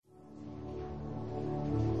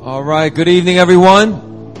All right, good evening,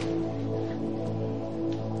 everyone.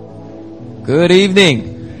 Good evening.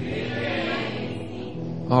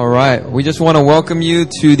 All right, we just want to welcome you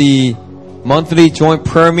to the monthly joint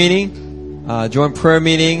prayer meeting. Joint prayer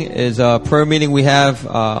meeting is a prayer meeting we have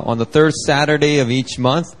on the third Saturday of each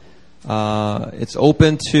month. It's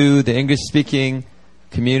open to the English-speaking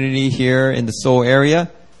community here in the Seoul area.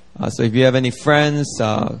 So if you have any friends,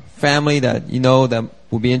 family that you know that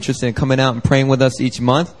will be interested in coming out and praying with us each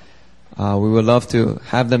month, we would love to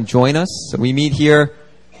have them join us. So we meet here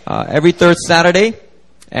every third Saturday,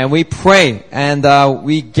 and we pray, and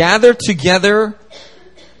we gather together.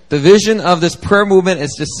 The vision of this prayer movement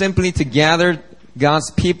is just simply to gather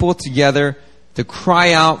God's people together to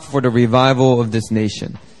cry out for the revival of this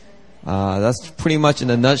nation. That's pretty much in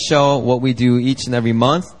a nutshell what we do each and every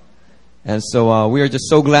month. And so we are just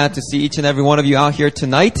so glad to see each and every one of you out here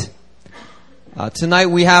tonight. Tonight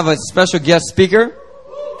we have a special guest speaker.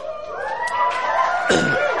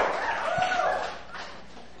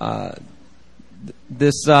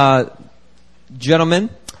 This gentleman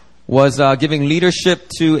was giving leadership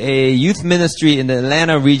to a youth ministry in the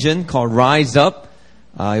Atlanta region called Rise Up.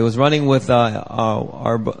 He was running with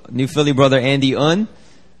our New Philly brother Andy Un,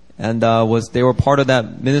 and they were part of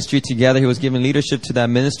that ministry together. He was giving leadership to that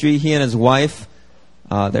ministry. He and his wife,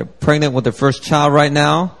 they're pregnant with their first child right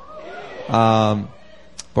now.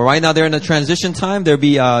 But right now they're in a transition time. They'll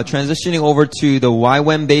be transitioning over to the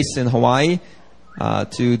YWAM base in Hawaii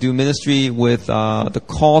to do ministry with the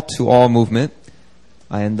Call to All movement.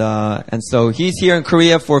 And so he's here in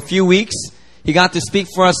Korea for a few weeks. He got to speak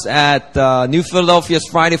for us at New Philadelphia's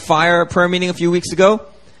Friday Fire prayer meeting a few weeks ago.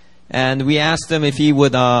 And we asked him if he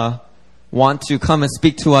would want to come and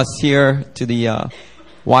speak to us here to the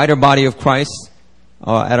wider body of Christ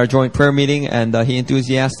at our joint prayer meeting. And he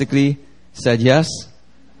enthusiastically said yes.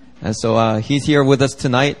 And so he's here with us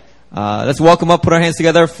tonight. Let's welcome up, put our hands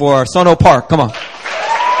together for Sono Park. Come on.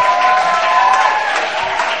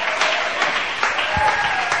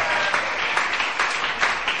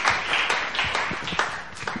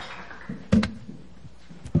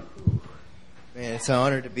 Man, it's an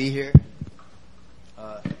honor to be here.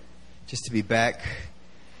 Just to be back.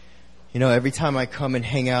 You know, every time I come and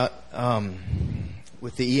hang out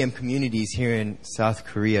with the EM communities here in South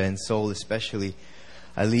Korea and Seoul especially,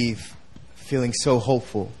 I leave feeling so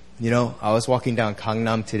hopeful. You know, I was walking down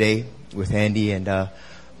Gangnam today with Andy and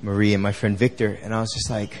Marie and my friend Victor, and I was just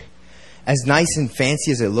like, as nice and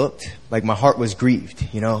fancy as it looked, like my heart was grieved,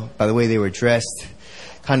 you know, by the way they were dressed.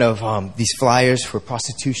 Kind of these flyers for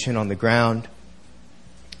prostitution on the ground.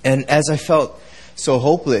 And as I felt so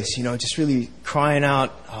hopeless, you know, just really crying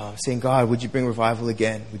out, saying, God, would you bring revival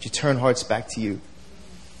again? Would you turn hearts back to you?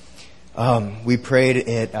 We prayed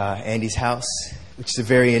at Andy's house, which is a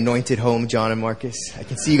very anointed home, John and Marcus. I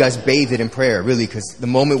can see you guys bathed in prayer, really, because the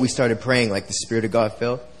moment we started praying, like the Spirit of God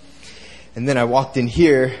fell. And then I walked in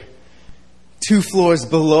here, 2 floors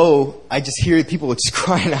below, I just hear people just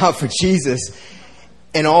crying out for Jesus.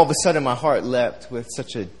 And all of a sudden my heart leapt with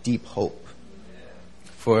such a deep hope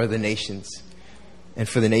for the nations and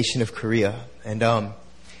for the nation of Korea. And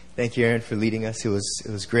thank you, Aaron, for leading us. It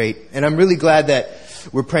was great. And I'm really glad that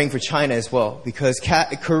we're praying for China as well, because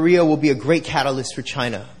Korea will be a great catalyst for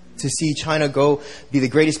China. To see China be the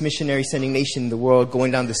greatest missionary sending nation in the world,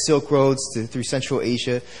 going down the Silk Roads through Central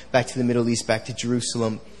Asia, back to the Middle East, back to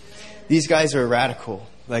Jerusalem. These guys are radical.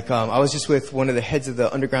 Like, I was just with one of the heads of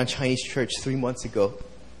the underground Chinese church 3 months ago.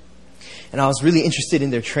 And I was really interested in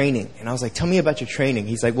their training. And I was like, tell me about your training.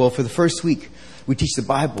 He's like, well, for the first week, we teach the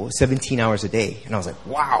Bible 17 hours a day. And I was like,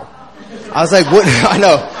 wow. I was like, what? I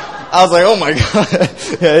know. I was like, oh my God.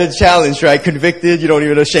 Yeah, it's a challenge, right? Convicted. You don't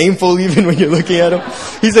even know. Shameful even when you're looking at him.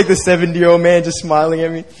 He's like the 70-year-old man just smiling at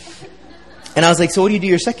me. And I was like, so what do you do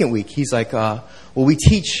your second week? He's like, well, we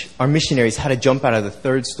teach our missionaries how to jump out of the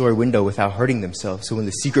 3rd-story window without hurting themselves. So when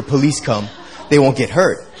the secret police come, they won't get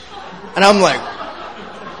hurt. And I'm like,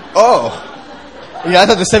 oh. Yeah, I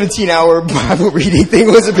thought the 17-hour Bible reading thing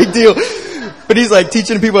was a big deal. But he's like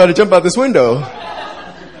teaching people how to jump out this window.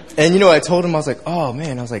 And, you know, I told him, I was like, oh,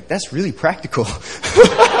 man. I was like, that's really practical.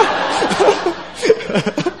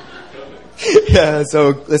 Yeah,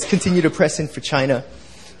 so let's continue to press in for China,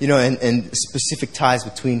 you know, and specific ties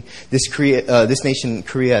between this nation and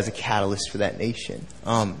Korea as a catalyst for that nation.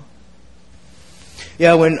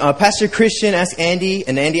 Yeah, when Pastor Christian asked Andy,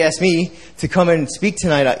 and Andy asked me to come and speak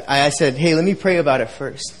tonight, I said, hey, let me pray about it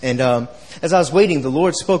first. And as I was waiting, the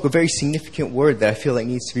Lord spoke a very significant word that I feel like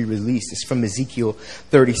needs to be released. It's from Ezekiel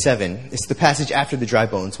 37. It's the passage after the dry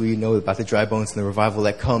bones. We know about the dry bones and the revival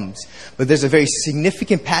that comes. But there's a very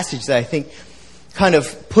significant passage that I think kind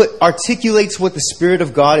of articulates what the Spirit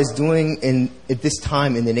of God is doing at this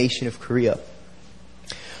time in the nation of Korea.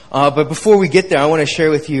 But before we get there, I want to share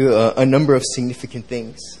with you a number of significant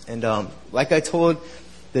things. And like I told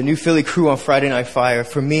the New Philly crew on Friday Night Fire,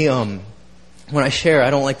 for me, when I share, I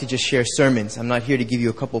don't like to just share sermons. I'm not here to give you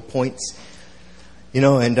a couple points,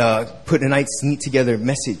 and put a nice, neat together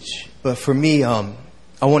message. But for me, I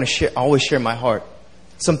want to always share my heart.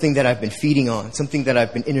 Something that I've been feeding on, something that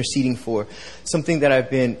I've been interceding for, something that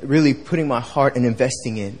I've been really putting my heart and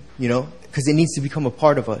investing in, because it needs to become a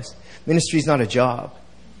part of us. Ministry is not a job.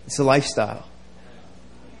 It's a lifestyle.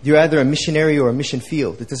 You're either a missionary or a mission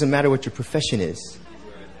field. It doesn't matter what your profession is.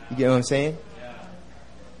 You get what I'm saying?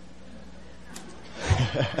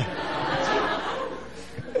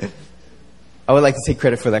 I would like to take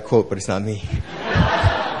credit for that quote, but it's not me.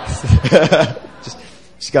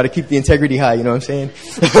 Just got to keep the integrity high, you know what I'm saying?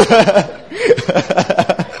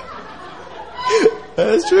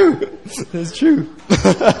 That's true. That's true.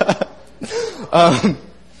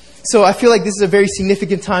 So I feel like this is a very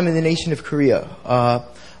significant time in the nation of Korea. I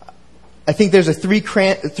think there's a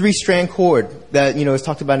three-strand cord that, is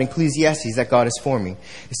talked about in Ecclesiastes that God is forming.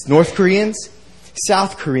 It's North Koreans,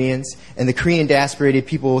 South Koreans, and the Korean diasporated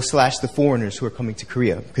people / the foreigners who are coming to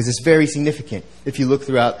Korea. Because it's very significant if you look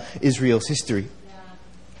throughout Israel's history.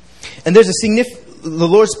 And there's the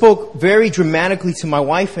Lord spoke very dramatically to my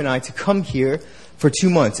wife and I to come here for 2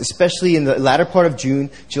 months, especially in the latter part of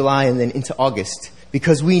June, July, and then into August.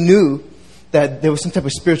 Because we knew that there was some type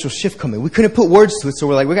of spiritual shift coming. We couldn't put words to it, so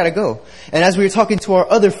we're like, we got to go. And as we were talking to our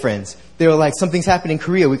other friends, they were like, something's happening in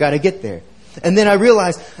Korea, we got to get there. And then I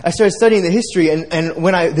realized, I started studying the history, and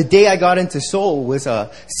when the day I got into Seoul was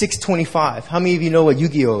 6/25. How many of you know what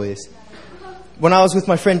Yu-Gi-Oh is? When I was with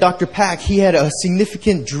my friend Dr. Pak, he had a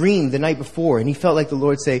significant dream the night before, and he felt like the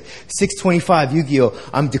Lord say, 6/25, Yu-Gi-Oh,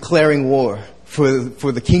 I'm declaring war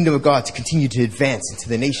for the kingdom of God to continue to advance into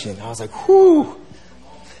the nation. I was like, whoo!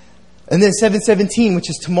 And then 7/17, which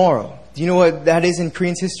is tomorrow. Do you know what that is in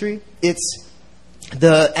Korean history? It's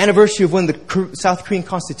the anniversary of when the South Korean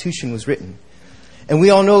Constitution was written. And we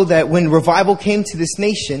all know that when revival came to this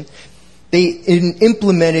nation, they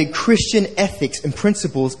implemented Christian ethics and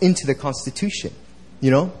principles into the Constitution,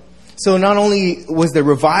 So not only was there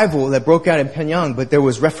revival that broke out in Pyongyang, but there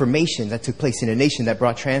was reformation that took place in a nation that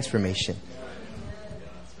brought transformation.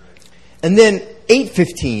 And then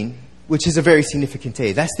 8/15, which is a very significant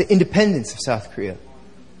day, that's the independence of South Korea.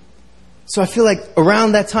 So I feel like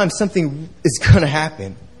around that time, something is going to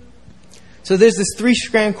happen. So there's this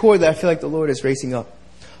three-strand cord that I feel like the Lord is raising up.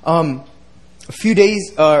 A few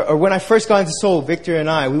days, or when I first got into Seoul, Victor and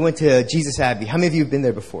I, we went to Jesus Abbey. How many of you have been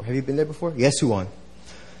there before? Have you been there before? Yes, who won?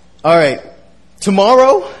 All right.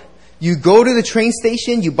 Tomorrow, you go to the train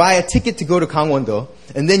station, you buy a ticket to go to Gangwon-do,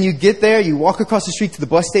 and then you get there, you walk across the street to the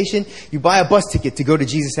bus station, you buy a bus ticket to go to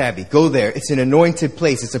Jesus Abbey. Go there. It's an anointed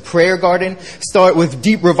place. It's a prayer garden. Start with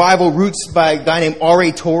deep revival roots by a guy named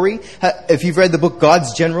R.A. Torrey. If you've read the book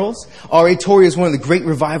God's Generals, R.A. Torrey is one of the great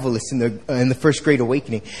revivalists in the First Great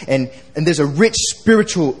Awakening. And there's a rich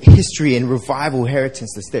spiritual history and revival heritage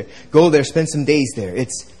that's there. Go there, spend some days there.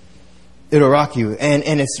 It'll rock you.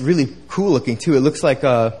 And it's really cool looking too. It looks like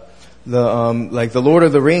like the Lord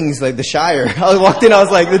of the Rings, like the Shire. I walked in, I was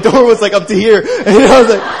like, the door was like up to here, and I was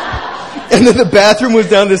like, and then the bathroom was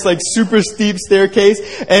down this like super steep staircase,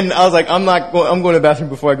 and I was like, I'm going to the bathroom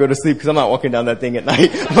before I go to sleep because I'm not walking down that thing at night.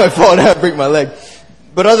 I might fall down and break my leg.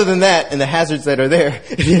 But other than that, and the hazards that are there,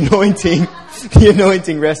 the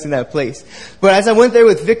anointing rests in that place. But as I went there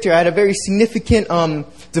with Victor, I had a very significant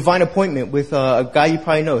divine appointment with a guy you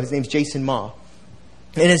probably know. His name's Jason Ma.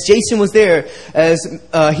 And as Jason was there, as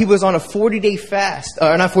he was on a 40-day fast,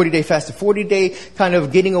 a 40-day kind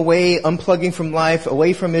of getting away, unplugging from life,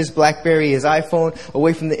 away from his BlackBerry, his iPhone,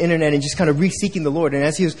 away from the internet, and just kind of re-seeking the Lord. And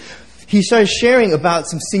as he started sharing about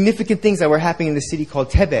some significant things that were happening in the city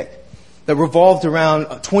called Tebek, that revolved around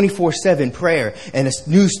 24/7 prayer and a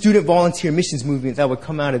new student volunteer missions movement that would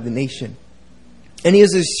come out of the nation. And he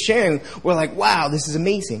was just sharing, we're like, wow, this is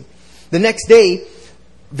amazing. The next day,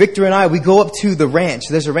 Victor and I, we go up to the ranch.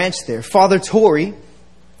 There's a ranch there. Father Torrey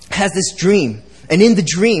has this dream. And in the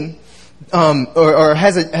dream,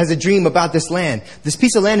 has a dream about this land. This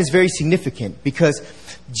piece of land is very significant because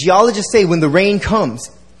geologists say when the rain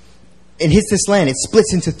comes and hits this land, it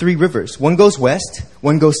splits into 3 rivers. One goes west,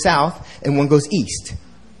 one goes south, and one goes east.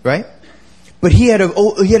 Right? But he had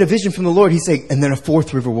a vision from the Lord. He's saying, and then a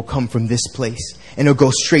fourth river will come from this place. And it'll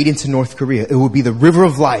go straight into North Korea. It will be the river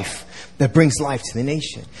of life that brings life to the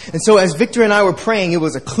nation. And so as Victor and I were praying, it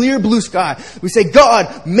was a clear blue sky. We said,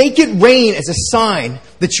 God, make it rain as a sign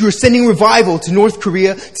that you are sending revival to North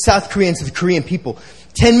Korea, to South Korea, and to the Korean people.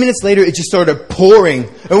 10 minutes later, it just started pouring.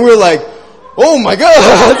 And we were like, oh my God.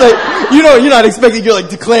 I was like, you're not expecting, you're like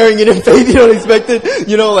declaring it in faith. You don't expect it.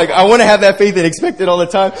 Like I want to have that faith and expect it all the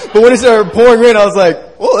time. But when it started pouring rain, I was like,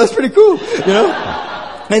 oh, that's pretty cool.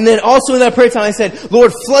 And then also in that prayer time, I said,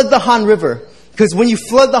 Lord, flood the Han River. Because when you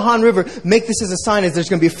flood the Han River, make this as a sign as there's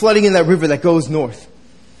going to be flooding in that river that goes north.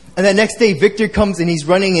 And that next day, Victor comes and he's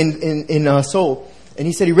running in Seoul. And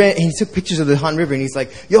he said he ran and he took pictures of the Han River and he's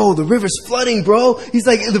like, yo, the river's flooding, bro. He's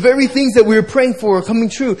like, the very things that we were praying for are coming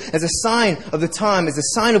true as a sign of the time, as a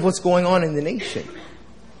sign of what's going on in the nation.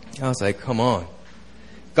 I was like, come on.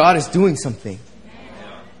 God is doing something.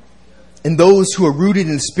 And those who are rooted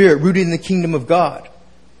in the Spirit, rooted in the kingdom of God,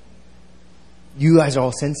 you guys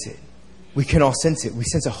all sense it. We can all sense it. We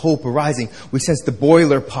sense a hope arising. We sense the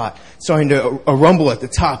boiler pot starting to rumble at the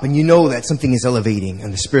top. And you know that something is elevating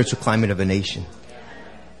in the spiritual climate of a nation.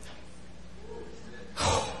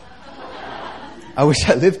 I wish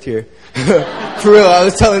I lived here. For real, I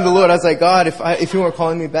was telling the Lord, I was like, God, if you weren't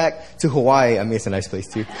calling me back to Hawaii, I mean, it's a nice place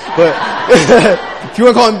too. But if you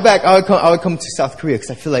weren't calling me back, I would come to South Korea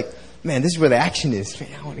because I feel like, man, this is where the action is. Man,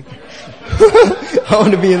 I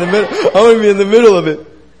want to be in the middle. I want to be in the middle of it.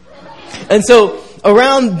 And so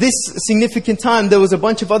around this significant time, there was a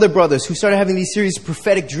bunch of other brothers who started having these series of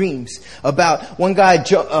prophetic dreams about one guy,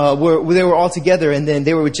 where they were all together and then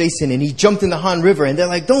they were with Jason and he jumped in the Han River and they're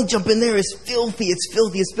like, don't jump in there. It's filthy. It's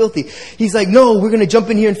filthy. It's filthy. He's like, no, we're going to jump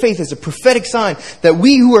in here in faith as a prophetic sign that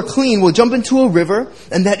we who are clean will jump into a river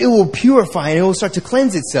and that it will purify and it will start to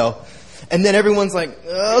cleanse itself. And then everyone's like,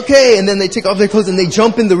 okay. And then they take off their clothes and they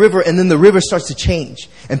jump in the river and then the river starts to change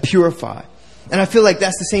and purify. And I feel like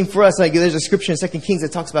that's the same for us. Like there's a scripture in 2 Kings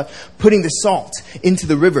that talks about putting the salt into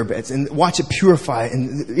the riverbeds and watch it purify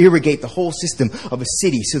and irrigate the whole system of a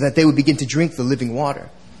city so that they would begin to drink the living water.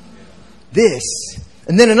 This.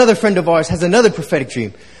 And then another friend of ours has another prophetic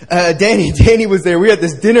dream. Danny was there. We had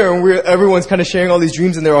this dinner and everyone's kind of sharing all these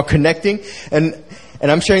dreams and they're all connecting. And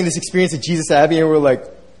I'm sharing this experience at Jesus Abbey and we're like,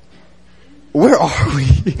 where are we?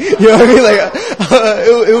 You know what I mean? Like,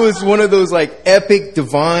 it was one of those like epic,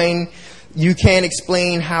 divine, you can't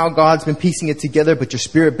explain how God's been piecing it together, but your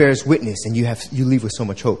spirit bears witness and you leave with so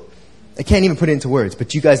much hope. I can't even put it into words,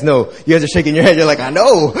 but you guys know. You guys are shaking your head. You're like, I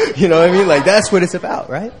know. You know what I mean? Like, that's what it's about,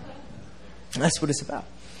 right? That's what it's about.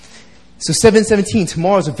 So 7/17,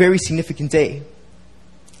 tomorrow is a very significant day.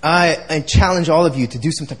 I challenge all of you to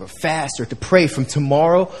do some type of fast or to pray from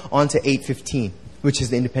tomorrow on to 8/15, which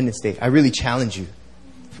is the Independence Day. I really challenge you.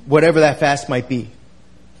 Whatever that fast might be,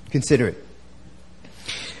 consider it.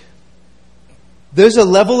 There's a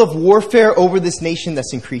level of warfare over this nation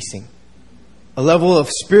that's increasing. A level of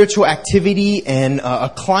spiritual activity and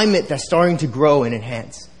a climate that's starting to grow and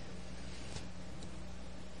enhance.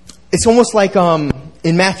 It's almost like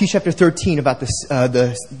in Matthew chapter 13 about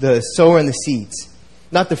the sower and the seeds.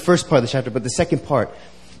 Not the first part of the chapter, but the second part.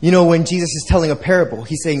 You know, when Jesus is telling a parable,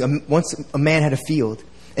 he's saying once a man had a field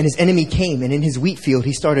and his enemy came and in his wheat field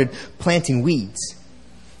he started planting weeds.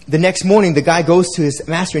 The next morning, the guy goes to his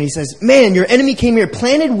master and he says, man, your enemy came here,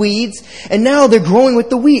 planted weeds, and now they're growing with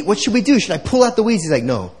the wheat. What should we do? Should I pull out the weeds? He's like,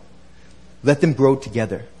 no. Let them grow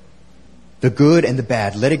together. The good and the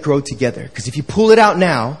bad. Let it grow together. Because if you pull it out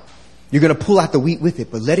now, you're going to pull out the wheat with it.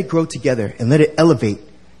 But let it grow together and let it elevate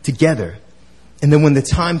together. And then when the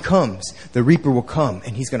time comes, the reaper will come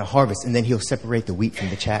and he's going to harvest. And then he'll separate the wheat from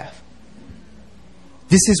the chaff.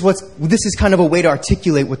 This is kind of a way to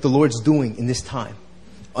articulate what the Lord's doing in this time.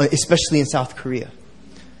 Especially in South Korea.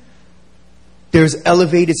 There's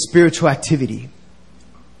elevated spiritual activity.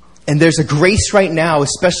 And there's a grace right now,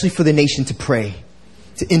 especially for the nation, to pray,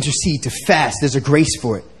 to intercede, to fast. There's a grace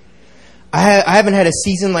for it. I haven't had a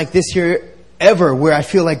season like this here ever where I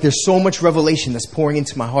feel like there's so much revelation that's pouring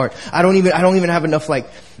into my heart. I don't even have enough like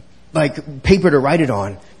paper to write it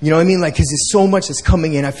on. You know what I mean? Like, because there's so much that's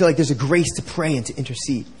coming in. I feel like there's a grace to pray and to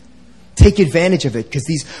intercede. Take advantage of it, because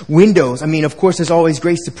these windows, I mean, of course, there's always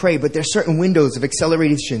grace to pray, but there's certain windows of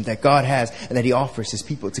acceleration that God has and that He offers His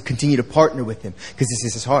people to continue to partner with Him, because this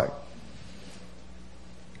is His heart.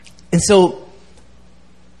 And so,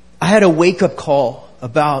 I had a wake-up call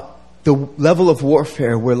about the level of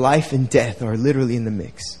warfare where life and death are literally in the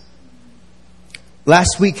mix.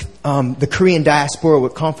 Last week, the Korean Diaspora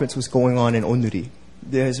Conference was going on in Onuri.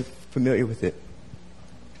 You guys are familiar with it.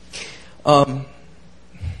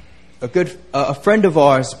 a friend of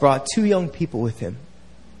ours brought two young people with him.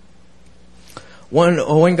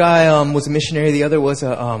 One guy was a missionary, the other was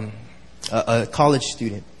a college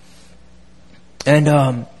student.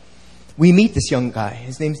 And we meet this young guy.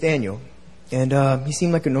 His name's Daniel. And he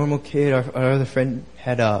seemed like a normal kid. Our other friend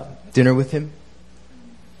had dinner with him.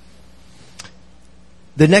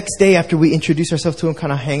 The next day after we introduce ourselves to him,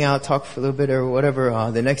 kind of hang out, talk for a little bit or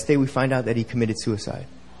whatever, the next day we find out that he committed suicide.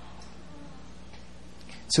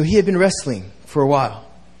 So he had been wrestling for a while.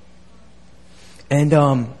 And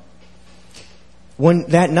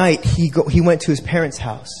that night he went to his parents'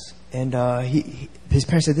 house. And his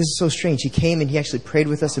parents said, "This is so strange." He came and he actually prayed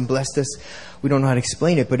with us and blessed us. We don't know how to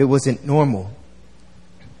explain it, but it wasn't normal.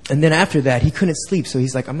 And then after that, he couldn't sleep. So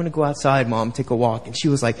he's like, "I'm going to go outside, Mom, take a walk." And she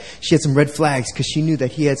was like, she had some red flags because she knew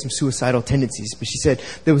that he had some suicidal tendencies. But she said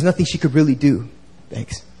there was nothing she could really do.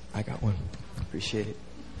 Thanks. I got one. Appreciate it.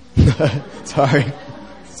 Sorry.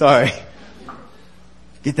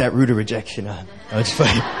 Get that root of rejection on. I'm just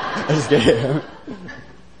playing. I'm just kidding.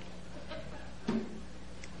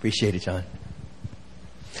 Appreciate it, John.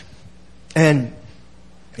 And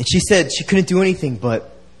she said she couldn't do anything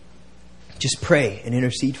but just pray and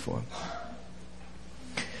intercede for him.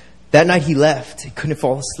 That night he left. He couldn't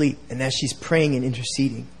fall asleep. And as she's praying and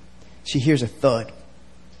interceding, she hears a thud.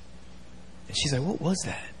 And she's like, "What was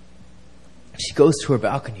that?" She goes to her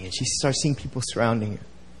balcony and she starts seeing people surrounding her.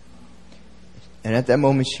 And at that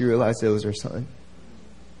moment she realized it was her son.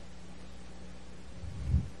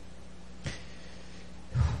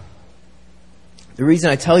 The reason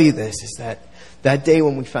I tell you this is that day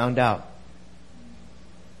when we found out,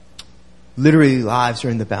 literally lives are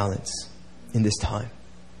in the balance in this time.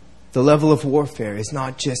 The level of warfare is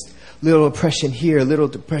not just little oppression here, little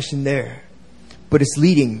depression there, but it's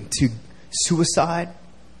leading to suicide.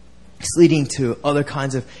 It's leading to other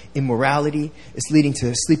kinds of immorality. It's leading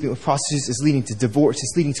to sleeping with prostitutes. It's leading to divorce.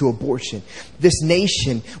 It's leading to abortion. This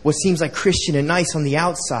nation, what seems like Christian and nice on the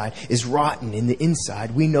outside, is rotten in the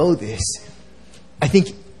inside. We know this. I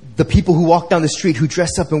think the people who walk down the street who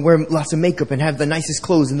dress up and wear lots of makeup and have the nicest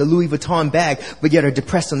clothes and the Louis Vuitton bag, but yet are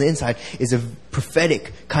depressed on the inside, is a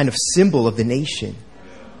prophetic kind of symbol of the nation.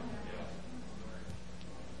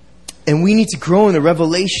 And we need to grow in the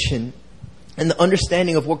revelation and the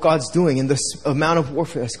understanding of what God's doing and the amount of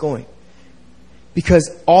warfare that's going.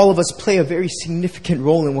 Because all of us play a very significant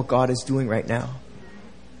role in what God is doing right now.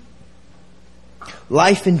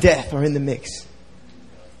 Life and death are in the mix.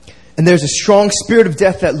 And there's a strong spirit of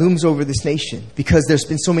death that looms over this nation because there's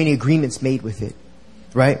been so many agreements made with it,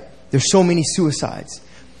 right? There's so many suicides.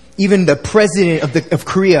 Even the president of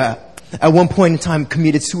Korea at one point in time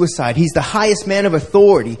committed suicide. He's the highest man of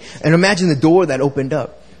authority. And imagine the door that opened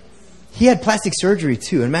up. He had plastic surgery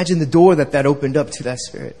too. Imagine the door that opened up to that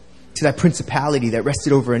spirit, to that principality that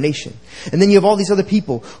rested over a nation. And then you have all these other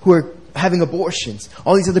people who are having abortions,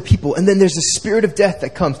 all these other people. And then there's a spirit of death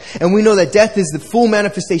that comes. And we know that death is the full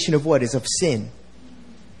manifestation of what? Is of sin.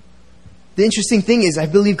 The interesting thing is, I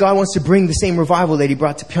believe God wants to bring the same revival that He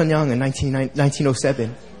brought to Pyongyang in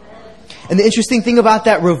 1907. And the interesting thing about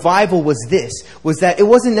that revival was that it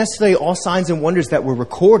wasn't necessarily all signs and wonders that were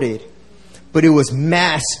recorded, but it was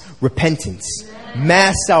mass repentance,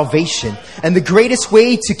 mass salvation. And the greatest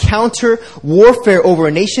way to counter warfare over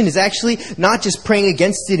a nation is actually not just praying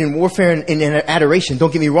against it in warfare and in adoration.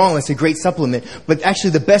 Don't get me wrong, that's a great supplement. But actually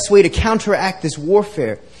the best way to counteract this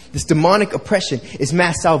warfare, this demonic oppression, is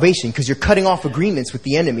mass salvation, because you're cutting off agreements with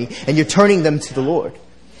the enemy and you're turning them to the Lord.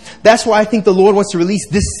 That's why I think the Lord wants to release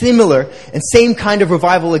this similar and same kind of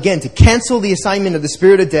revival again, to cancel the assignment of the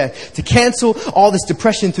spirit of death, to cancel all this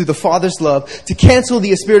depression through the Father's love, to cancel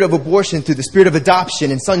the spirit of abortion through the spirit of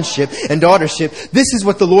adoption and sonship and daughtership. This is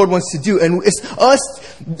what the Lord wants to do. And it's us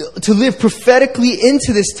to live prophetically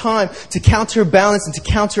into this time to counterbalance and to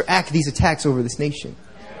counteract these attacks over this nation.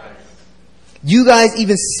 You guys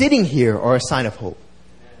even sitting here are a sign of hope.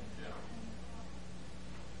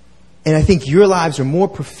 And I think your lives are more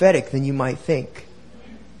prophetic than you might think.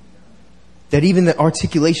 That even the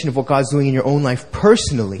articulation of what God's doing in your own life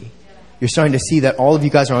personally, you're starting to see that all of you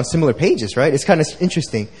guys are on similar pages, right? It's kind of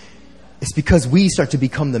interesting. It's because we start to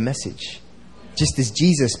become the message. Just as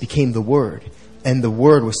Jesus became the Word. And the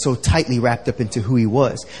Word was so tightly wrapped up into who He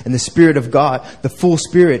was. And the Spirit of God, the full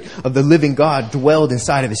Spirit of the living God, dwelled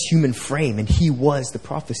inside of His human frame. And He was the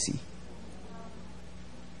prophecy.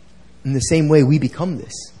 In the same way, we become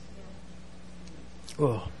this.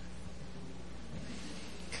 Oh.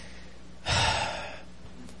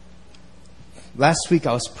 Last week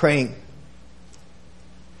I was praying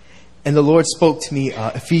and the Lord spoke to me,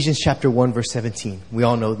 Ephesians chapter 1 verse 17. We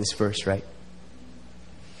all know this verse, right?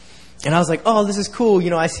 And I was like, oh, this is cool.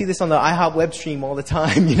 I see this on the IHOP web stream all the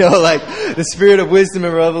time, like the spirit of wisdom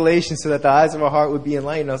and revelation so that the eyes of our heart would be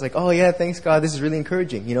enlightened. I was like, oh yeah, thanks God. This is really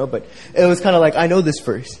encouraging, but it was kind of like, I know this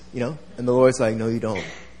verse, and the Lord's like, no, you don't.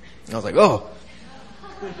 And I was like, oh.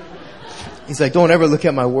 He's like, don't ever look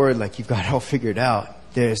at my word like you've got it all figured out.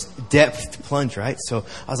 There's depth to plunge, right? So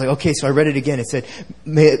I was like, okay, so I read it again. It said,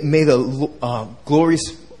 may the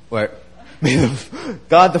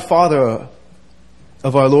God the Father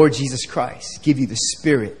of our Lord Jesus Christ give you the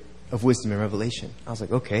spirit of wisdom and revelation. I was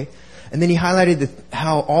like, okay. And then he highlighted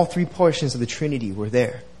how all three portions of the Trinity were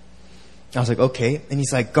there. I was like, okay. And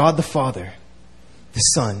he's like, God the Father, the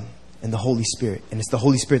Son, and the Holy Spirit. And it's the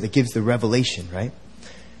Holy Spirit that gives the revelation, right?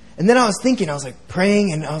 And then I was thinking, I was like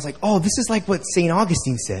praying, and I was like, oh, this is like what St.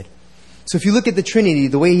 Augustine said. So if you look at the Trinity,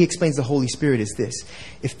 the way he explains the Holy Spirit is this.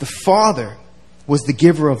 If the Father was the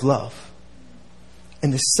giver of love,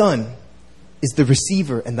 and the Son is the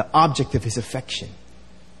receiver and the object of his affection,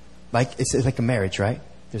 like it's like a marriage, right?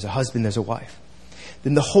 There's a husband, there's a wife.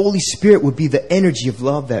 Then the Holy Spirit would be the energy of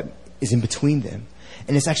love that is in between them.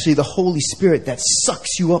 And it's actually the Holy Spirit that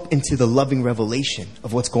sucks you up into the loving revelation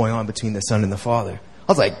of what's going on between the Son and the Father.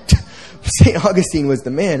 I was like, St. Augustine was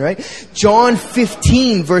the man, right? John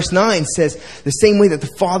 15 verse 9 says, the same way that the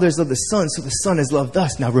Father is of the Son, so the Son has loved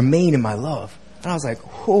us. Now remain in my love. And I was like,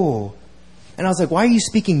 oh. And I was like, why are you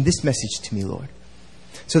speaking this message to me, Lord?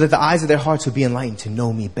 So that the eyes of their hearts would be enlightened to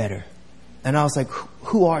know me better. And I was like,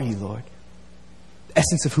 who are you, Lord? The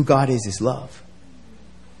essence of who God is love.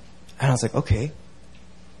 And I was like, okay.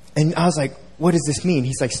 And I was like, what does this mean?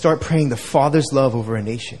 He's like, start praying the Father's love over a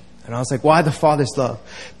nation. And I was like, why the Father's love?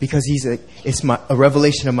 Because he's like, it's a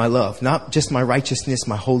revelation of my love. Not just my righteousness,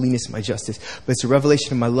 my holiness, my justice. But it's a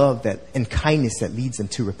revelation of my love and kindness that leads them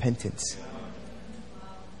to repentance.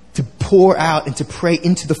 To pour out and to pray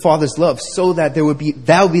into the Father's love so that that would be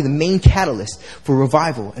the main catalyst for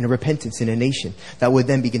revival and a repentance in a nation that would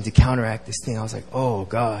then begin to counteract this thing. I was like, oh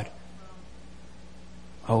God,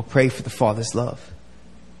 I will pray for the Father's love.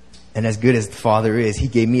 And as good as the Father is, he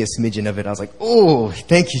gave me a smidgen of it. I was like, oh,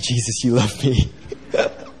 thank you, Jesus, you love me.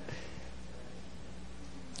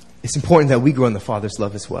 It's important that we grow in the Father's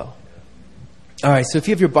love as well. All right, so if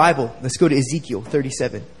you have your Bible, let's go to Ezekiel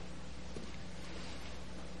 37.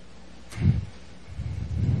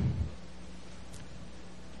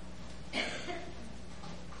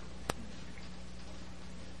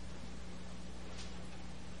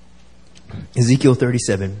 Ezekiel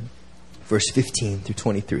 37, verse 15 through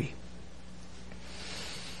 23.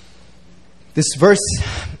 This verse,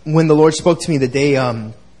 when the Lord spoke to me the day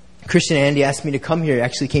Christian and Andy asked me to come here, it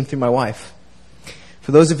actually came through my wife.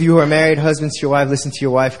 For those of you who are married, husbands to your wife, listen to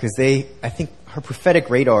your wife, because I think her prophetic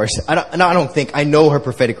radar is, I know her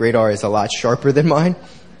prophetic radar is a lot sharper than mine.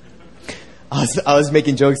 I was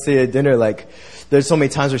making jokes today at dinner, like, there's so many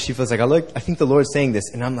times where she feels like, I think the Lord's saying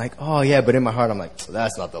this. And I'm like, oh yeah, but in my heart, I'm like,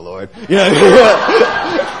 that's not the Lord. You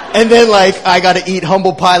know? And then I got to eat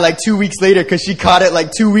humble pie 2 weeks later because she caught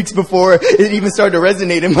it 2 weeks before it even started to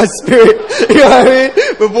resonate in my spirit. You know what I mean?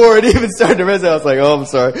 Before it even started to resonate, I was like, oh, I'm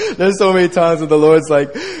sorry. There's so many times when the Lord's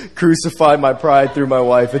crucified my pride through my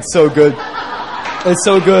wife. It's so good. It's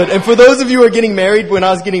so good. And for those of you who are getting married, when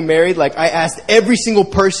I was getting married, I asked every single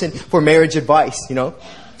person for marriage advice,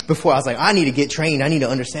 Before I was like, I need to get trained. I need to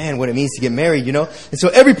understand what it means to get married, And so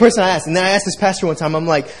every person I asked, and then I asked this pastor one time, I'm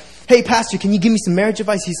like, hey, pastor, can you give me some marriage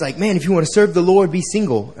advice? He's like, man, if you want to serve the Lord, be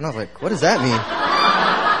single. And I was like, what does that mean?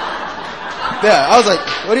 Yeah, I was like,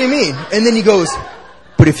 what do you mean? And then he goes,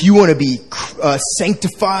 but if you want to be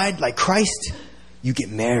sanctified like Christ, you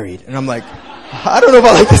get married. And I'm like, I don't know if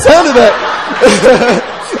I like the sound of that.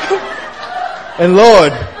 And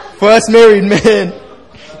Lord, for us married men,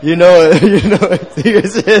 you know it.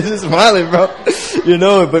 You're smiling, bro. You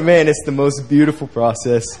know it, but man, it's the most beautiful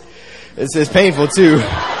process. It's painful too,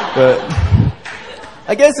 but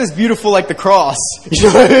I guess it's beautiful like the cross. You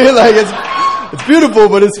know what I mean? It's beautiful,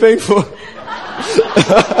 but it's painful.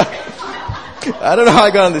 I don't know how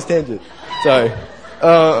I got on this tangent. Sorry.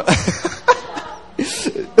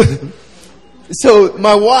 So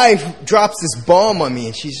my wife drops this bomb on me,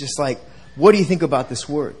 and she's just like, "What do you think about this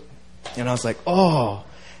word?" And I was like, "Oh."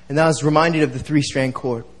 And I was reminded of the 3-strand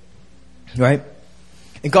cord, right?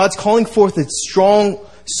 And God's calling forth a strong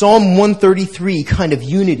Psalm 133 kind of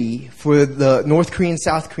unity for the North Koreans,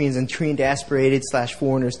 South Koreans, and Korean diasporated /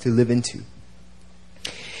 foreigners to live into.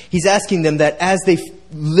 He's asking them that as they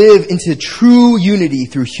live into true unity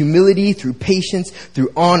through humility, through patience,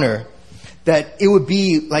 through honor, that it would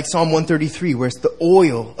be like Psalm 133, where it's the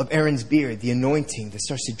oil of Aaron's beard, the anointing that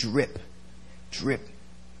starts to drip, drip,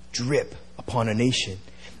 drip upon a nation.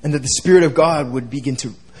 And that the Spirit of God would begin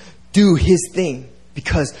to do His thing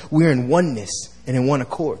because we're in oneness and in one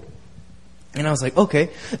accord. And I was like, okay.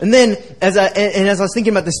 And then as I was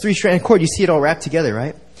thinking about this 3-strand cord, you see it all wrapped together,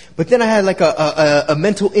 right? But then I had like a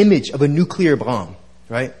mental image of a nuclear bomb,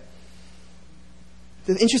 right?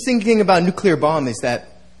 The interesting thing about a nuclear bomb is that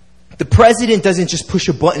the president doesn't just push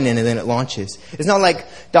a button in and then it launches. It's not like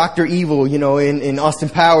Dr. Evil, in Austin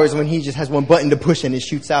Powers when he just has one button to push and it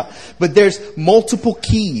shoots out. But there's multiple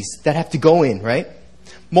keys that have to go in, right?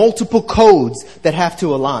 Multiple codes that have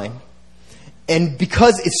to align. And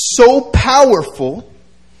because it's so powerful,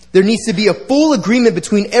 there needs to be a full agreement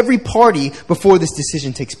between every party before this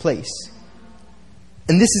decision takes place.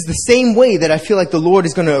 And this is the same way that I feel like the Lord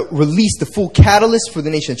is going to release the full catalyst for the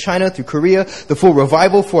nation of China through Korea. The full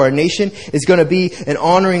revival for our nation is going to be an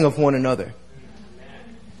honoring of one another.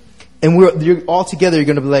 And you're all together, you're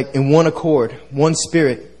going to be like in one accord, one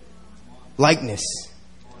spirit, likeness.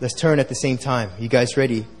 Let's turn at the same time. You guys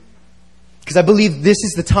ready? Because I believe this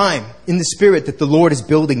is the time in the spirit that the Lord is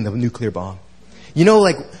building the nuclear bomb. You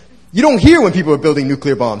don't hear when people are building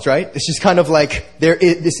nuclear bombs, right? It's just kind of like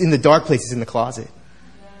it's in the dark places in the closet.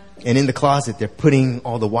 And in the closet, they're putting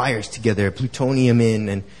all the wires together, plutonium in,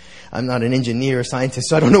 and I'm not an engineer or scientist,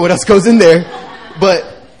 so I don't know what else goes in there. But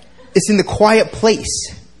it's in the quiet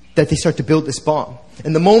place that they start to build this bomb.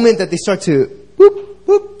 And the moment that they start to whoop,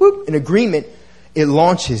 whoop, whoop, in agreement, it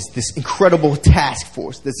launches this incredible task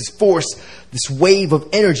force. There's this force, this wave of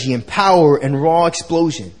energy and power and raw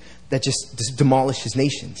explosion that just demolishes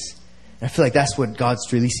nations. And I feel like that's what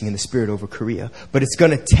God's releasing in the spirit over Korea. But it's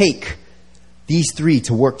going to take these three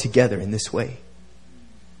to work together in this way.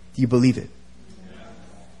 Do you believe it?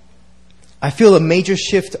 I feel a major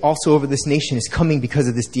shift also over this nation is coming because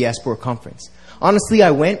of this diaspora conference. Honestly,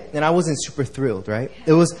 I went and I wasn't super thrilled, right?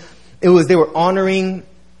 They were honoring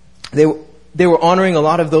a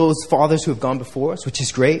lot of those fathers who have gone before us, which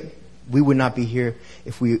is great. We would not be here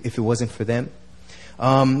if it wasn't for them.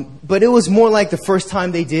 But it was more like the first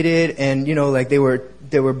time they did it, and they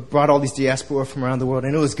were brought all these diaspora from around the world,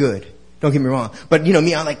 and it was good. Don't get me wrong. But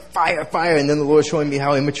me, I'm like fire, and then the Lord showing me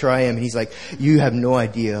how immature I am, and He's like, you have no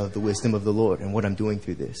idea of the wisdom of the Lord and what I'm doing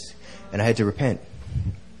through this. And I had to repent.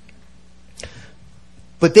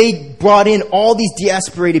 But they brought in all these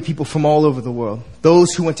diasporated people from all over the world.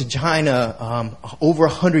 Those who went to China over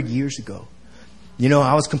 100 years ago.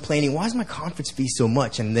 I was complaining, why is my conference fee so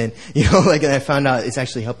much? And then, and I found out it's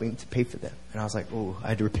actually helping to pay for them. And I was like, oh, I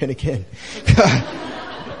had to repent again.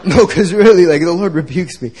 No, because really, the Lord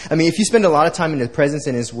rebukes me. I mean, if you spend a lot of time in His presence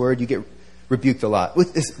and His Word, you get rebuked a lot.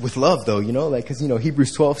 With love, though, because,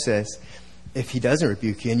 Hebrews 12 says, if He doesn't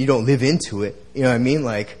rebuke you and you don't live into it, you know what I mean?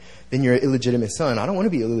 Then you're an illegitimate son. I don't want to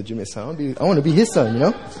be an illegitimate son. I want to be His son, So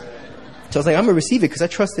I was like, I'm going to receive it because I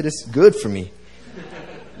trust that it's good for me.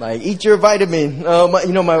 Eat your vitamin.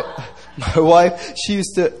 My wife, she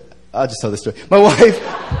used to, I'll just tell the story. My wife,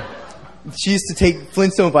 she used to take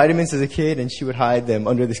Flintstone vitamins as a kid and she would hide them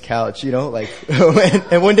under this couch, and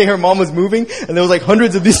one day her mom was moving and there was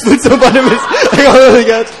hundreds of these Flintstone vitamins under the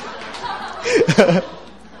couch.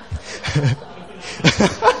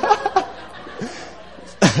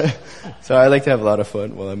 So I like to have a lot of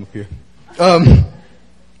fun while I'm up here.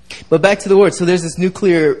 But back to the word. So there's this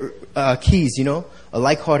nuclear keys, a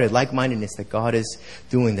like-hearted, like-mindedness that God is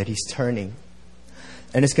doing, that He's turning.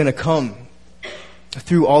 And it's going to come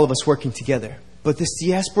through all of us working together. But this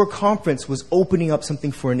diaspora conference was opening up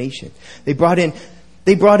something for a nation. They brought in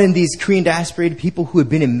these Korean diasporated people who had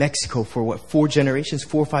been in Mexico for 4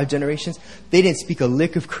 or 5 generations. They didn't speak a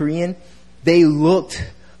lick of Korean. They looked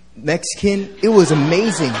Mexican. It was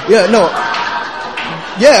amazing. It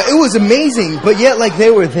was amazing. But yet,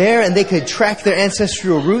 they were there and they could track their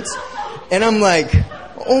ancestral roots. And I'm like,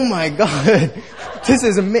 oh my God, this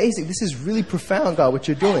is amazing. This is really profound, God, what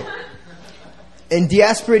you're doing. And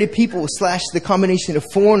diasporated people / the combination of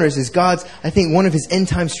foreigners is God's, I think, one of His end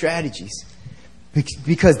time strategies.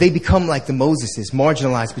 Because they become like the Moseses,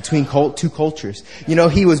 marginalized between 2 cultures.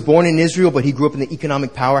 He was born in Israel, but he grew up in the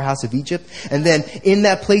economic powerhouse of Egypt. And then in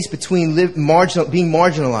that place between being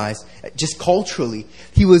marginalized, just culturally,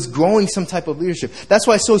 he was growing some type of leadership. That's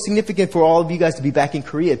why it's so significant for all of you guys to be back in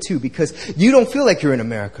Korea too, because you don't feel like you're in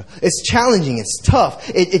America. It's challenging. It's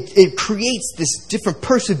tough. It creates this different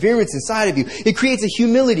perseverance inside of you. It creates a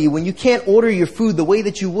humility when you can't order your food the way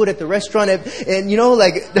that you would at the restaurant. And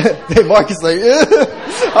Mark is like,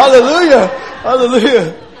 hallelujah,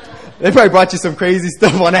 hallelujah. They probably brought you some crazy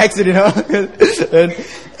stuff on accident, huh?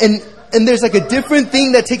 And there's a different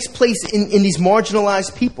thing that takes place in these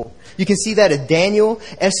marginalized people. You can see that at Daniel,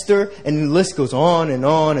 Esther, and the list goes on and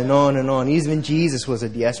on and on and on. Even Jesus was a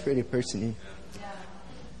diasporated person.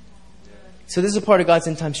 So this is a part of God's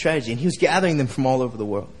end time strategy, and he was gathering them from all over the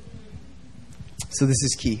world. So this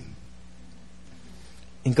is key.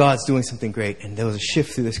 And God's doing something great, and there was a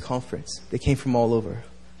shift through this conference. They came from all over.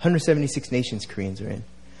 176 nations Koreans are in.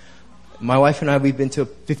 My wife and I, we've been to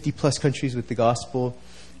 50 plus countries with the gospel,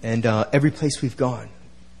 and every place we've gone,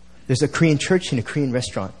 there's a Korean church and a Korean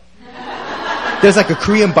restaurant. There's like a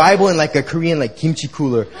Korean Bible and like a Korean like kimchi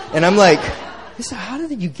cooler. And I'm like, how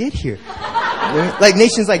did you get here? Like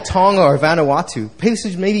nations like Tonga or Vanuatu,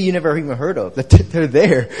 places maybe you never even heard of. They're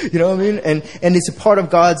there. You know what I mean? And it's a part of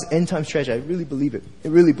God's end time strategy. I really believe it. I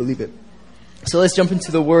really believe it. So let's jump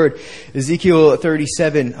into the word. Ezekiel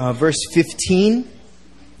 37, verse 15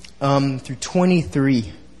 through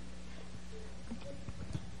 23.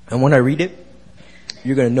 And when I read it,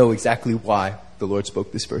 you're going to know exactly why the Lord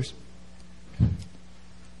spoke this verse.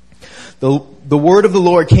 The word of the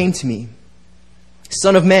Lord came to me.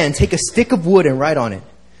 Son of man, take a stick of wood and write on it,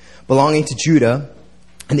 belonging to Judah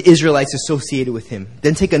and the Israelites associated with him.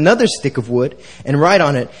 Then take another stick of wood and write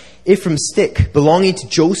on it, Ephraim's stick, belonging to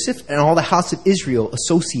Joseph and all the house of Israel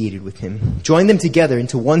associated with him. Join them together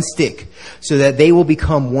into one stick, so that they will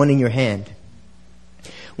become one in your hand.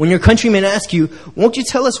 When your countrymen ask you, won't you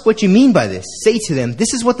tell us what you mean by this? Say to them,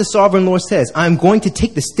 this is what the sovereign Lord says. I am going to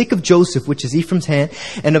take the stick of Joseph, which is Ephraim's hand,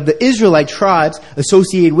 and of the Israelite tribes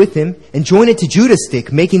associated with him, and join it to Judah's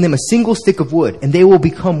stick, making them a single stick of wood, and they will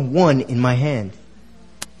become one in my hand.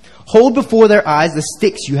 Hold before their eyes the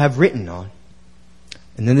sticks you have written on.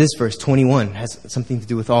 And then this verse 21 has something to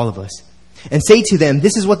do with all of us. And say to them,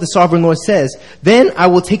 this is what the sovereign Lord says. Then I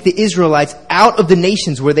will take the Israelites out of the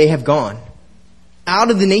nations where they have gone,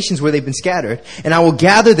 out of the nations where they've been scattered, and I will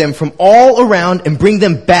gather them from all around and bring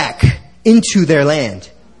them back into their land,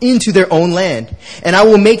 into their own land. And I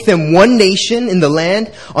will make them one nation in the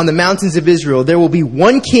land on the mountains of Israel. There will be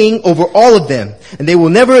one king over all of them, and they will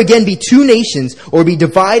never again be two nations or be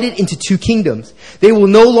divided into two kingdoms. They will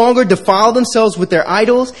no longer defile themselves with their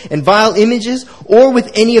idols and vile images or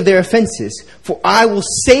with any of their offenses. For I will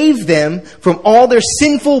save them from all their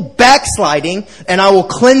sinful backsliding, and I will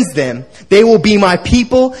cleanse them. They will be my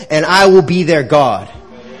people, and I will be their God.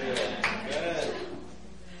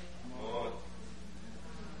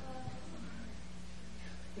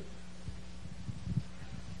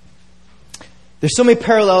 There's so many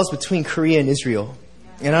parallels between Korea and Israel,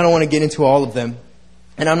 and I don't want to get into all of them.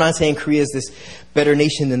 And I'm not saying Korea is this better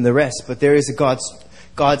nation than the rest, but there is a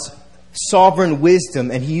God's sovereign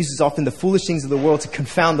wisdom, and he uses often the foolish things of the world to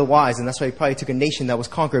confound the wise. And that's why he probably took a nation that was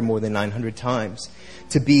conquered more than 900 times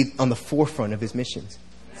to be on the forefront of his missions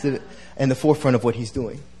and the forefront of what he's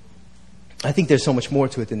doing. I think there's so much more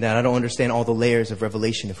to it than that. I don't understand all the layers of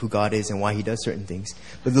revelation of who God is and why he does certain things.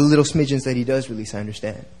 But the little smidgens that he does release, I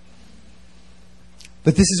understand.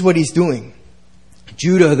 But this is what he's doing.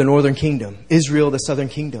 Judah, the northern kingdom. Israel, the southern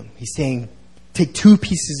kingdom. He's saying, take two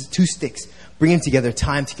pieces, two sticks, bring them together,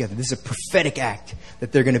 tie them together. This is a prophetic act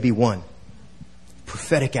that they're going to be one.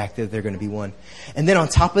 Prophetic act that they're going to be one. And then on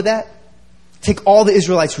top of that, take all the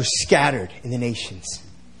Israelites who are scattered in the nations.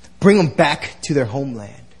 Bring them back to their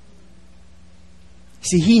homeland.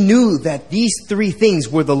 See, he knew that these three things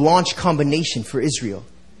were the launch combination for Israel.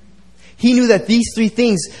 He knew that these three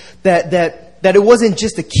things, that it wasn't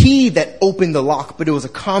just a key that opened the lock, but it was a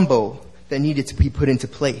combo that needed to be put into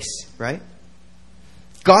place, right?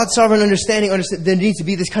 God's sovereign understanding there needs to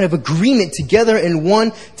be this kind of agreement together in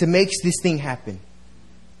one to make this thing happen.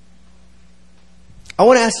 I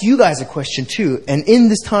want to ask you guys a question too. And in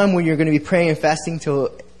this time when you're going to be praying and fasting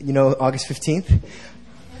till, August 15th,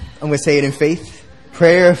 I'm going to say it in faith.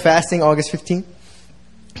 Prayer, fasting, August 15th.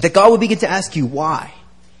 That God will begin to ask you why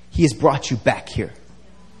he has brought you back here.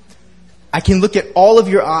 I can look at all of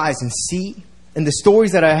your eyes and see, and the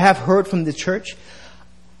stories that I have heard from the church,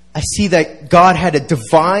 I see that God had a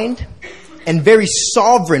divine and very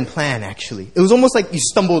sovereign plan, actually. It was almost like you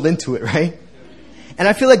stumbled into it, right? And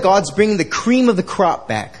I feel like God's bringing the cream of the crop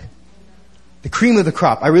back. The cream of the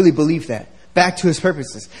crop. I really believe that. Back to his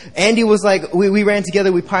purposes. Andy was like, we ran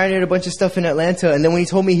together, we pioneered a bunch of stuff in Atlanta, and then when he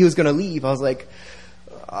told me he was going to leave, I was like,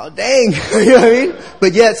 oh, dang. You know what I mean?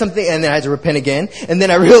 But yeah, something, and then I had to repent again. And then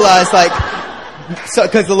I realized,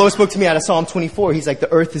 because the Lord spoke to me out of Psalm 24. He's like,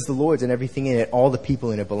 the earth is the Lord's and everything in it. All the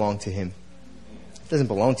people in it belong to him. It doesn't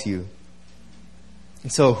belong to you.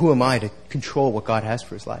 And so who am I to control what God has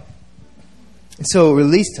for his life? And so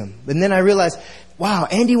released him. And then I realized, wow,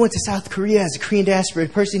 Andy went to South Korea as a Korean diaspora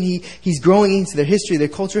person. He's growing into their history, their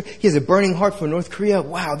culture. He has a burning heart for North Korea.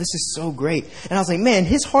 Wow, this is so great. And I was like, man,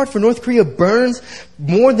 his heart for North Korea burns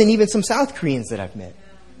more than even some South Koreans that I've met.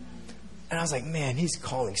 And I was like, man, his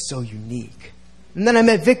calling is so unique. And then I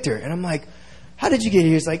met Victor, and I'm like, how did you get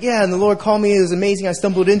here? He's like, yeah, and the Lord called me. It was amazing. I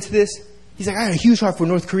stumbled into this. He's like, I had a huge heart for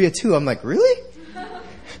North Korea too. I'm like, really?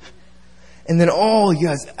 And then, oh,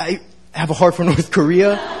 yes, I have a heart for North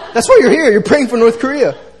Korea. That's why you're here. You're praying for North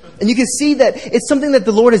Korea. And you can see that it's something that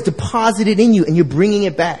the Lord has deposited in you and you're bringing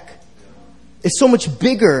it back. It's so much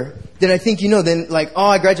bigger than I think you know. Than like, oh,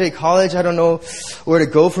 I graduated college. I don't know where to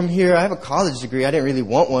go from here. I have a college degree. I didn't really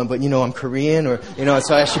want one, but I'm Korean or,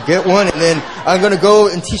 so I should get one. And then I'm going to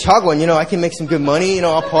go and teach Hagwon. I can make some good money.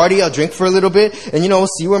 I'll party. I'll drink for a little bit and, we'll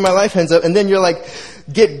see where my life ends up. And then you're like,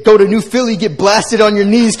 go to New Philly, get blasted on your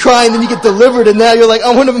knees crying, then you get delivered. And now you're like,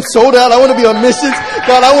 I want to be sold out. I want to be on missions.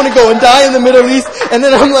 God, I want to go and die in the Middle East. And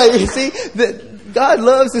then I'm like, you see, God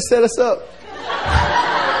loves to set us up.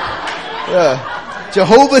 Yeah.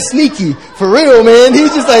 Jehovah sneaky. For real, man.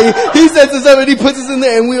 He's just like, he sets us up and he puts us in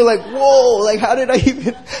there and we were like, whoa, like how did I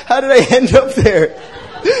end up there?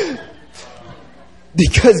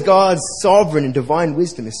 Because God's sovereign and divine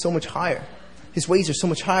wisdom is so much higher. His ways are so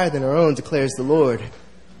much higher than our own, declares the Lord.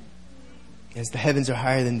 As the heavens are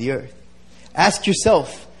higher than the earth. Ask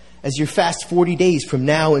yourself, as you fast 40 days from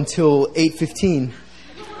now until 8:15,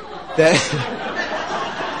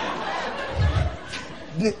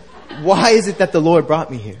 why is it that the Lord brought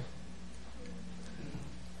me here?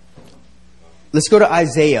 Let's go to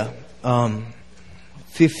Isaiah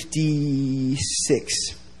 56,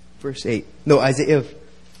 verse 8. No, Isaiah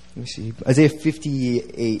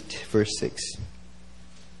 58, verse 6.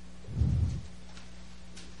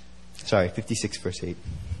 Sorry, 56, verse 8.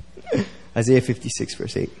 Isaiah 56,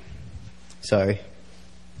 verse 8. Sorry.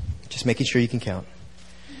 Just making sure you can count.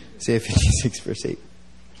 Isaiah 56, verse 8.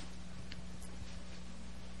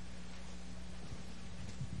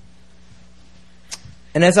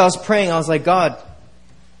 And as I was praying, I was like, God,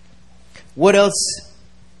 what else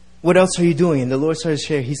are you doing? And the Lord started to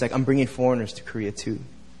share. He's like, I'm bringing foreigners to Korea too.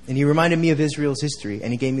 And he reminded me of Israel's history,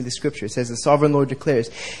 and he gave me the scripture. It says, the sovereign Lord declares,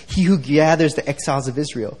 he who gathers the exiles of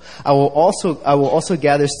Israel, I will also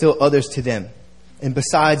gather still others to them, and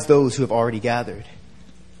besides those who have already gathered.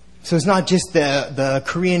 So it's not just the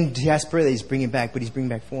Korean diaspora that he's bringing back, but he's bringing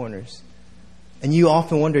back foreigners. And you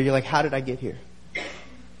often wonder, you're like, how did I get here?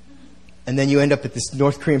 And then you end up at this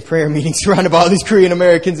North Korean prayer meeting surrounded by all these Korean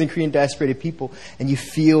Americans and Korean diasporic people. And you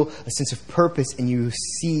feel a sense of purpose and you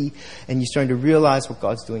see and you're starting to realize what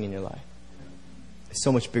God's doing in your life. It's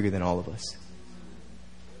so much bigger than all of us.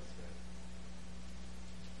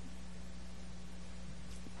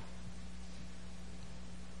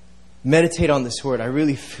 Meditate on this word. I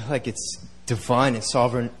really feel like it's divine and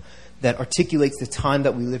sovereign that articulates the time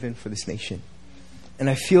that we live in for this nation. And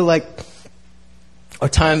I feel like our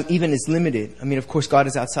time even is limited. I mean, of course, God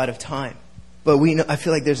is outside of time. But I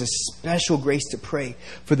feel like there's a special grace to pray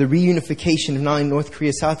for the reunification of not only North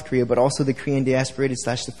Korea, South Korea, but also the Korean diaspora /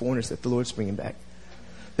 the foreigners that the Lord's bringing back.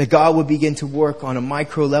 That God would begin to work on a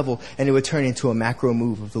micro level and it would turn into a macro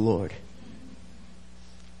move of the Lord.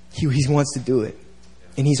 He wants to do it.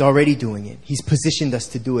 And He's already doing it. He's positioned us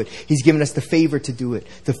to do it. He's given us the favor to do it.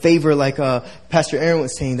 The favor, like Pastor Aaron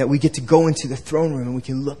was saying, that we get to go into the throne room and we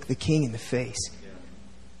can look the King in the face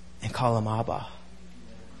and call Him Abba.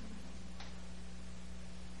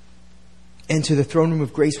 Enter the throne room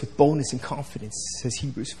of grace with boldness and confidence, says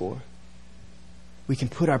Hebrews 4. We can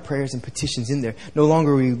put our prayers and petitions in there. No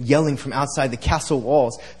longer are we yelling from outside the castle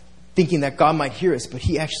walls, thinking that God might hear us, but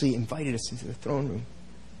He actually invited us into the throne room.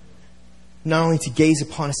 Not only to gaze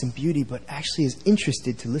upon us in beauty, but actually is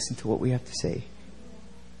interested to listen to what we have to say.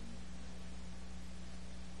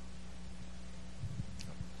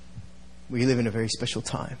 We live in a very special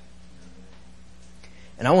time.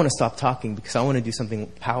 And I want to stop talking because I want to do something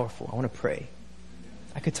powerful. I want to pray.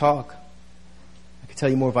 I could talk. I could tell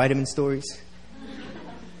you more vitamin stories.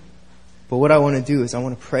 But what I want to do is I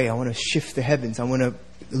want to pray. I want to shift the heavens. I want to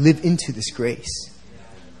live into this grace.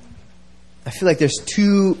 I feel like there's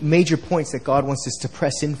two major points that God wants us to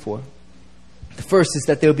press in for. The first is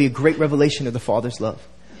that there will be a great revelation of the Father's love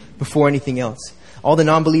before anything else. All the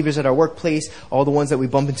non-believers at our workplace, all the ones that we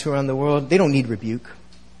bump into around the world, they don't need rebuke.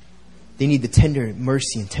 They need the tender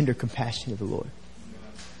mercy and tender compassion of the Lord.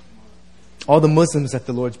 All the Muslims that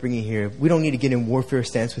the Lord's bringing here, we don't need to get in warfare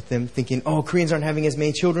stance with them thinking, oh, Koreans aren't having as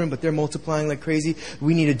many children, but they're multiplying like crazy.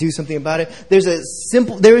 We need to do something about it.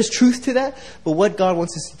 There is truth to that. But what God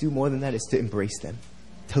wants us to do more than that is to embrace them,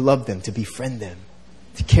 to love them, to befriend them,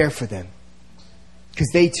 to care for them. Because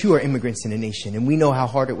they too are immigrants in a nation. And we know how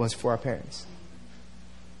hard it was for our parents.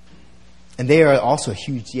 And they are also a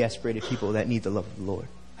huge diasporic people that need the love of the Lord.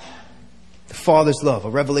 The Father's love, a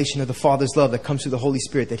revelation of the Father's love that comes through the Holy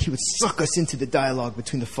Spirit, that He would suck us into the dialogue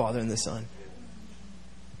between the Father and the Son.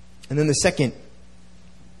 And then the second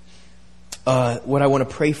what I want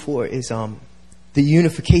to pray for is the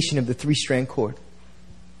unification of the 3-strand cord.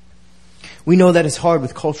 We know that it's hard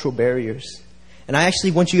with cultural barriers. And I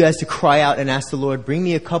actually want you guys to cry out and ask the Lord, bring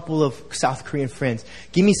me a couple of South Korean friends.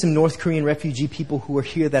 Give me some North Korean refugee people who are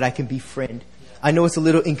here that I can befriend. I know it's a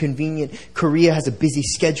little inconvenient. Korea has a busy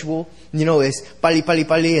schedule. It's pali, pali,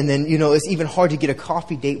 pali. And then, it's even hard to get a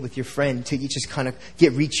coffee date with your friend to just kind of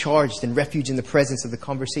get recharged and refuge in the presence of the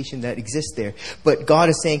conversation that exists there. But God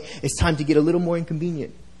is saying it's time to get a little more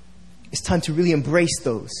inconvenient. It's time to really embrace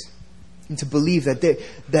those and to believe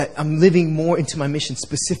that I'm living more into my mission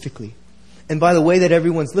specifically. And by the way that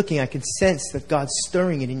everyone's looking, I can sense that God's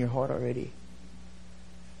stirring it in your heart already.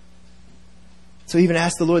 So even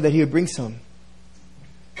ask the Lord that He would bring some.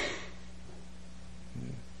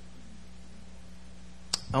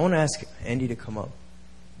 I want to ask Andy to come up.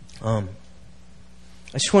 I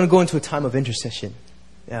just want to go into a time of intercession.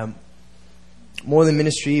 More than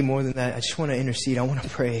ministry, more than that, I just want to intercede. I want to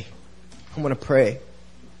pray. I want to pray.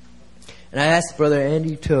 And I asked Brother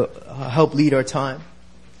Andy to help lead our time.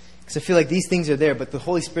 Because I feel like these things are there, but the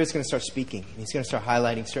Holy Spirit's going to start speaking. And He's going to start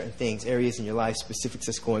highlighting certain things, areas in your life, specifics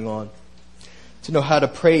that's going on. To know how to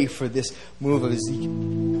pray for this move of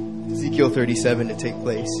Ezekiel 37 to take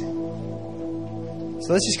place.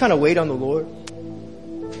 So let's just kind of wait on the Lord.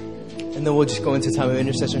 And then we'll just go into a time of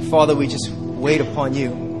intercession. Father, we just wait upon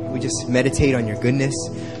You. We just meditate on Your goodness.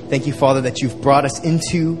 Thank You, Father, that You've brought us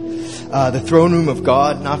into the throne room of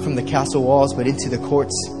God, not from the castle walls, but into the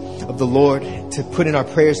courts of the Lord to put in our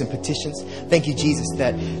prayers and petitions. Thank You, Jesus,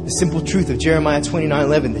 that the simple truth of Jeremiah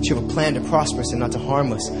 29:11, that You have a plan to prosper us and not to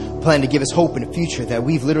harm us, a plan to give us hope in the future, that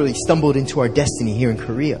we've literally stumbled into our destiny here in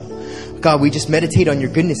Korea. God, we just meditate on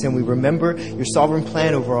Your goodness and we remember Your sovereign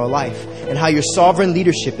plan over our life and how Your sovereign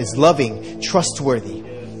leadership is loving, trustworthy,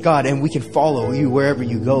 God, and we can follow You wherever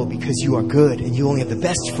You go because You are good and You only have the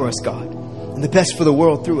best for us, God, and the best for the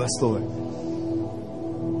world through us, Lord.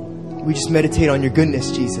 We just meditate on Your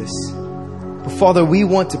goodness, Jesus. But Father, we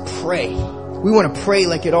want to pray. We want to pray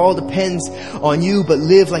like it all depends on You, but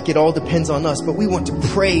live like it all depends on us. But we want to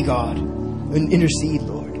pray, God, and intercede,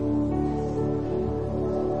 Lord.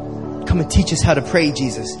 Come and teach us how to pray,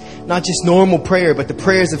 Jesus. Not just normal prayer, but the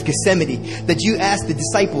prayers of Gethsemane that You asked the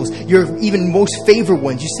disciples, Your even most favorite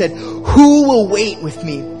ones. You said, who will wait with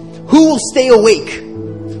me? Who will stay awake?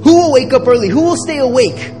 Who will wake up early? Who will stay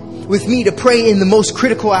awake with me to pray in the most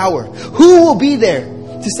critical hour? Who will be there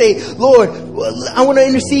to say, Lord, I want to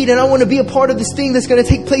intercede and I want to be a part of this thing that's going to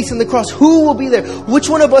take place on the cross? Who will be there? Which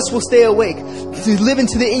one of us will stay awake to live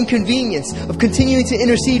into the inconvenience of continuing to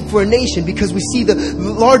intercede for a nation because we see the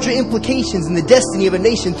larger implications in the destiny of a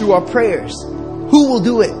nation through our prayers? Who will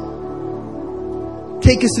do it?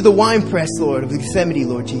 Take us to the winepress, Lord, of Gethsemane,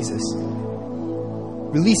 Lord Jesus.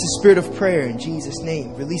 Release a spirit of prayer in Jesus'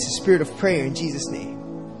 name. Release a spirit of prayer in Jesus' name.